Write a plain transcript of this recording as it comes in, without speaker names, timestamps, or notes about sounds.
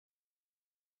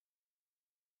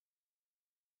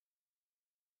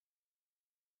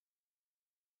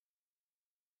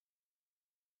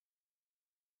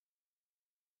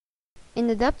In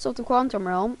the depths of the quantum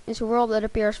realm is a world that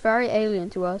appears very alien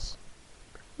to us.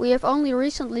 We have only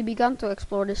recently begun to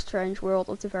explore this strange world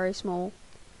of the very small,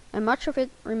 and much of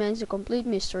it remains a complete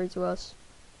mystery to us.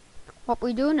 What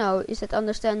we do know is that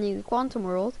understanding the quantum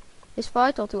world is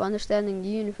vital to understanding the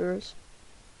universe.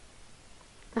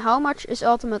 How much is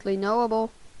ultimately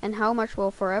knowable, and how much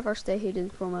will forever stay hidden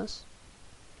from us.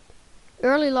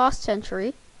 Early last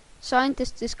century,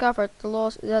 scientists discovered the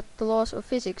laws of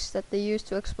physics that they used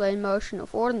to explain motion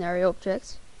of ordinary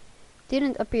objects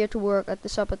didn't appear to work at the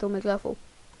subatomic level.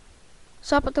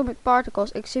 Subatomic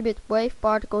particles exhibit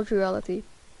wave-particle duality.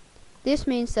 This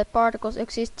means that particles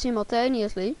exist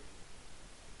simultaneously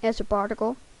as a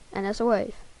particle and as a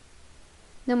wave.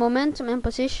 The momentum and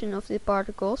position of the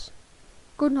particles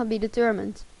could not be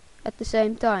determined at the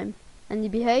same time, and the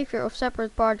behavior of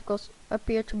separate particles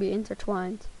appeared to be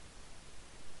intertwined.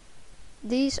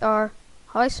 These are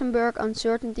Heisenberg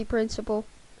uncertainty principle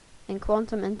and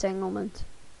quantum entanglement.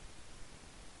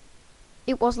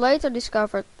 It was later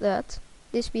discovered that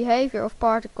this behavior of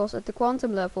particles at the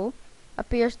quantum level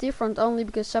appears different only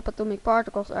because subatomic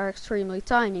particles are extremely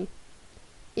tiny.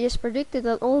 It is predicted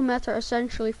that all matter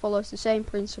essentially follows the same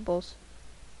principles.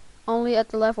 Only at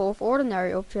the level of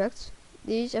ordinary objects,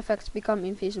 these effects become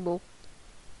invisible.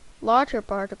 Larger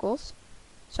particles,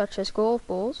 such as golf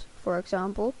balls, for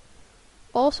example,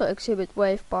 also exhibit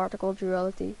wave-particle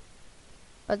duality,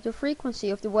 but the frequency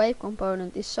of the wave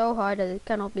component is so high that it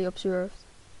cannot be observed.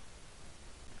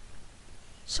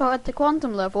 So at the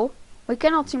quantum level, we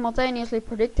cannot simultaneously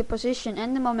predict the position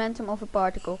and the momentum of a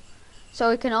particle, so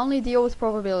we can only deal with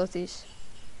probabilities.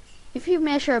 If you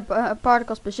measure a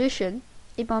particle's position,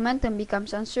 its momentum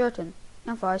becomes uncertain,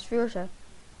 and vice versa.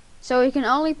 So we can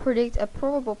only predict a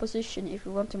probable position if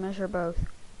we want to measure both.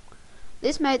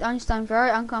 This made Einstein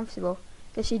very uncomfortable,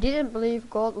 because he didn't believe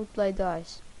God would play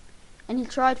dice, and he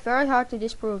tried very hard to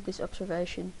disprove this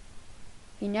observation.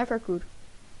 He never could.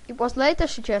 It was later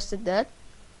suggested that,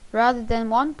 rather than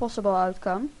one possible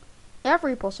outcome,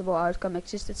 every possible outcome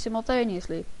existed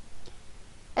simultaneously.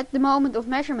 At the moment of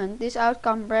measurement, this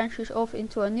outcome branches off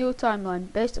into a new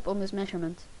timeline based upon this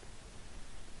measurement.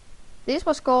 This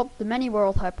was called the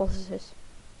ManyWorlds Hypothesis.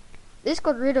 This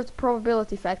got rid of the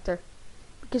probability factor,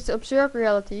 because the observed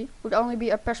reality would only be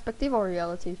a Pespectival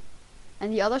reality,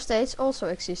 and the other states also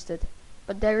existed,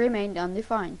 but they remained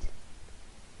undefined.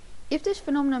 If this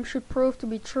phenomenon should prove to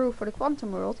be true for the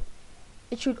quantum world,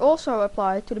 it should also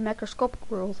apply to the macroscopic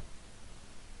world.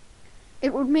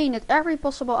 It would mean that every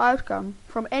possible outcome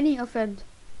from any event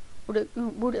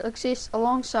would exist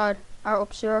alongside our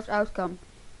observed outcome,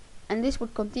 and this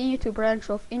would continue to branch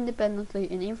off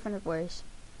independently in infinite ways.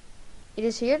 It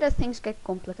is here that things get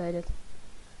complicated.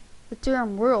 The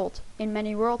term world in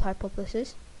ManyWorlds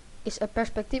Hypothesis is a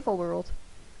Pespectival world.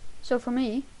 So for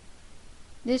me,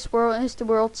 this world is the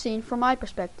world seen from my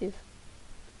perspective.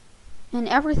 And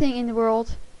everything in the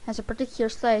world has a particular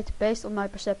state based on my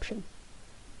perception.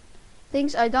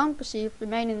 Things I don't perceive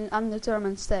remain in an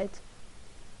undetermined state.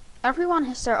 Everyone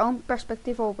has their own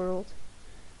Pespectival world.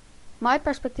 My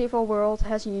Pespectival world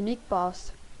has a unique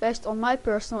past, based on my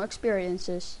personal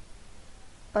experiences,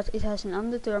 but it has an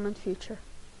undetermined future.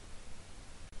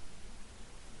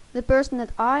 The person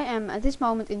that I am at this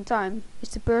moment in time is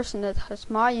the person that has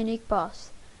my unique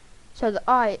past, so the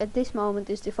I at this moment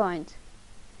is defined.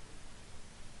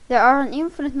 There are an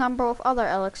infinite number of other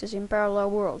Alexes in parallel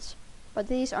worlds, but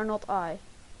these are not I.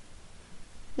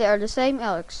 They are the same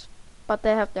Alex, but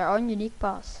they have their own unique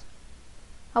past.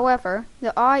 However,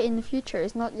 the I in the future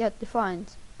is not yet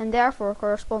defined, and therefore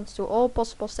corresponds to all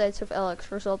possible states of Alex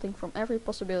resulting from every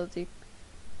possibility.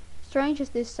 Strange as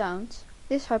this sounds,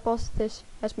 this hypothesis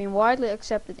has been widely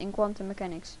accepted in quantum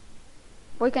mechanics.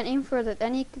 We can infer that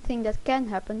anything that can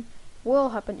happen will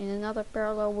happen in another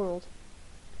parallel world.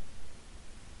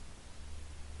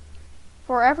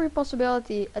 For every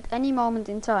possibility at any moment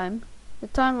in time, the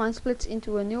timeline splits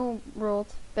into a new world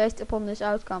based upon this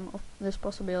outcome of this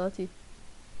possibility.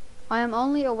 I am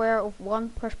only aware of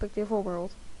one Pespectival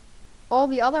world. All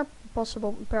the other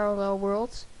possible parallel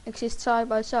worlds exist side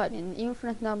by side in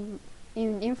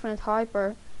an infinite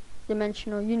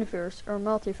hyper-dimensional universe or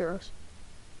multiverse.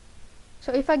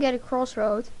 So if I get a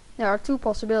crossroad, there are two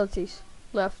possibilities,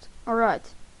 left or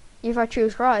right. If I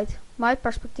choose right, my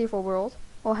Pespectival world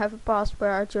will have a past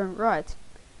where I turned right.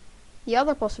 The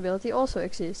other possibility also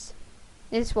exists.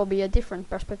 This will be a different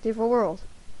Pespectival world,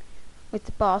 with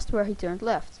the past where he turned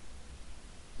left.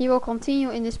 He will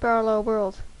continue in this parallel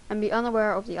world and be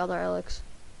unaware of the other Alex.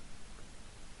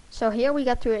 So here we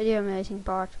get to the amazing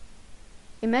part.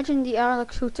 Imagine the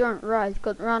Alex who turned right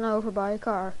got run over by a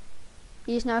car.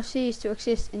 he has now ceased to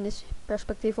exist in this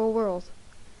perspectival world.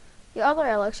 The other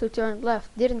Alex who turned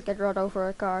left didn't get run over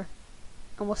a car,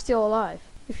 and was still alive.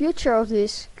 The future of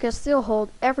this can still hold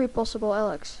every possible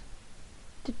Alex.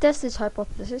 To test this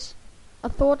hypothesis, a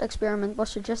thought experiment was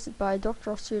suggested by a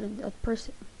doctoral student at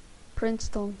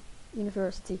Princeton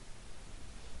University.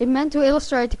 It meant to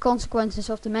illustrate the consequences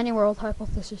of the ManyWorlds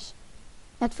Hypothesis.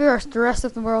 At first, the rest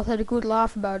of the world had a good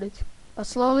laugh about it, but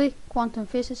slowly, quantum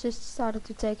physicists started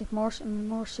to take it more and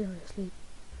more seriously.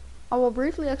 I will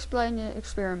briefly explain the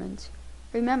experiment.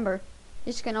 Remember,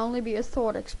 this can only be a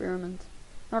thought experiment,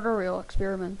 not a real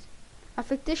experiment. A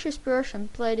fictitious person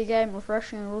played a game of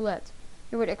Russian roulette.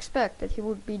 You would expect that he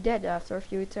would be dead after a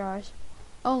few tries.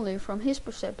 Only from his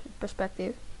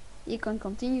perspective, he can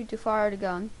continue to fire the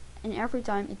gun, and every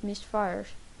time it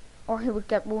misfires. Or he would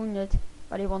get wounded,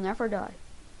 but he will never die.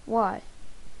 Why?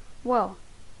 Well,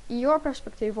 in your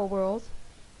perspectival world,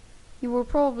 you will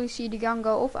probably see the gun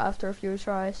go off after a few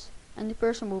tries, and the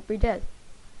person would be dead.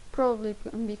 Probably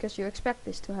because you expect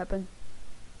this to happen.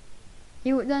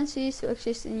 He would then cease to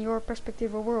exist in your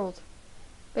perspectival world,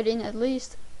 but in at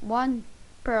least one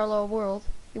parallel world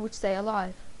he would stay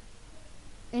alive.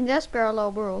 In this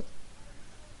parallel world,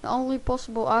 the only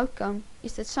possible outcome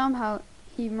is that somehow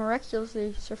he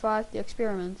miraculously survived the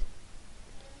experiment.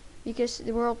 Because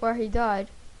the world where he died,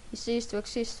 he ceased to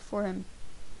exist for him,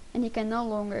 and he can no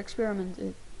longer experience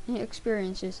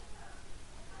it.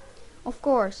 Of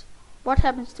course, what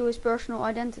happens to his personal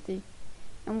identity,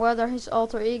 and whether his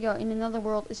alter ego in another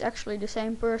world is actually the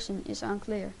same person is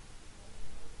unclear.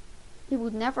 He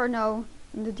would never know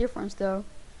the difference though,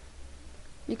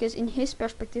 because in his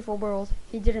perspectival world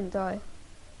he didn't die.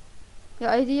 The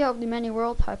idea of the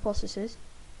ManyWorlds Hypothesis,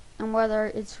 and whether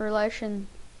its relation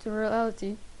to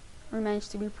reality, remains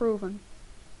to be proven.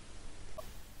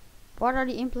 What are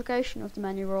the implications of the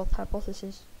ManyWorlds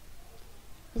Hypothesis?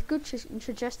 It could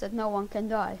suggest that no one can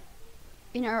die.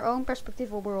 In our own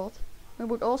perspectival world, we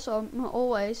would also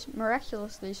always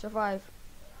miraculously survive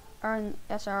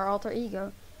as our alter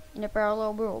ego in a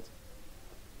parallel world.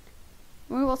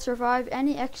 We will survive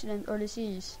any accident or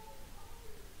disease,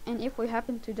 and if we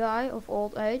happen to die of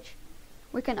old age,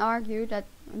 we can argue that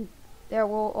there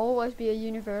will always be a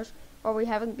universe where we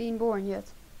haven't been born yet,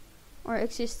 or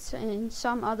exists in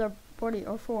some other body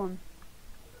or form.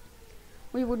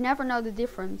 We would never know the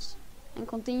difference, and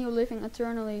continue living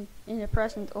eternally in the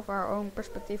present of our own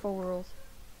perspectival world.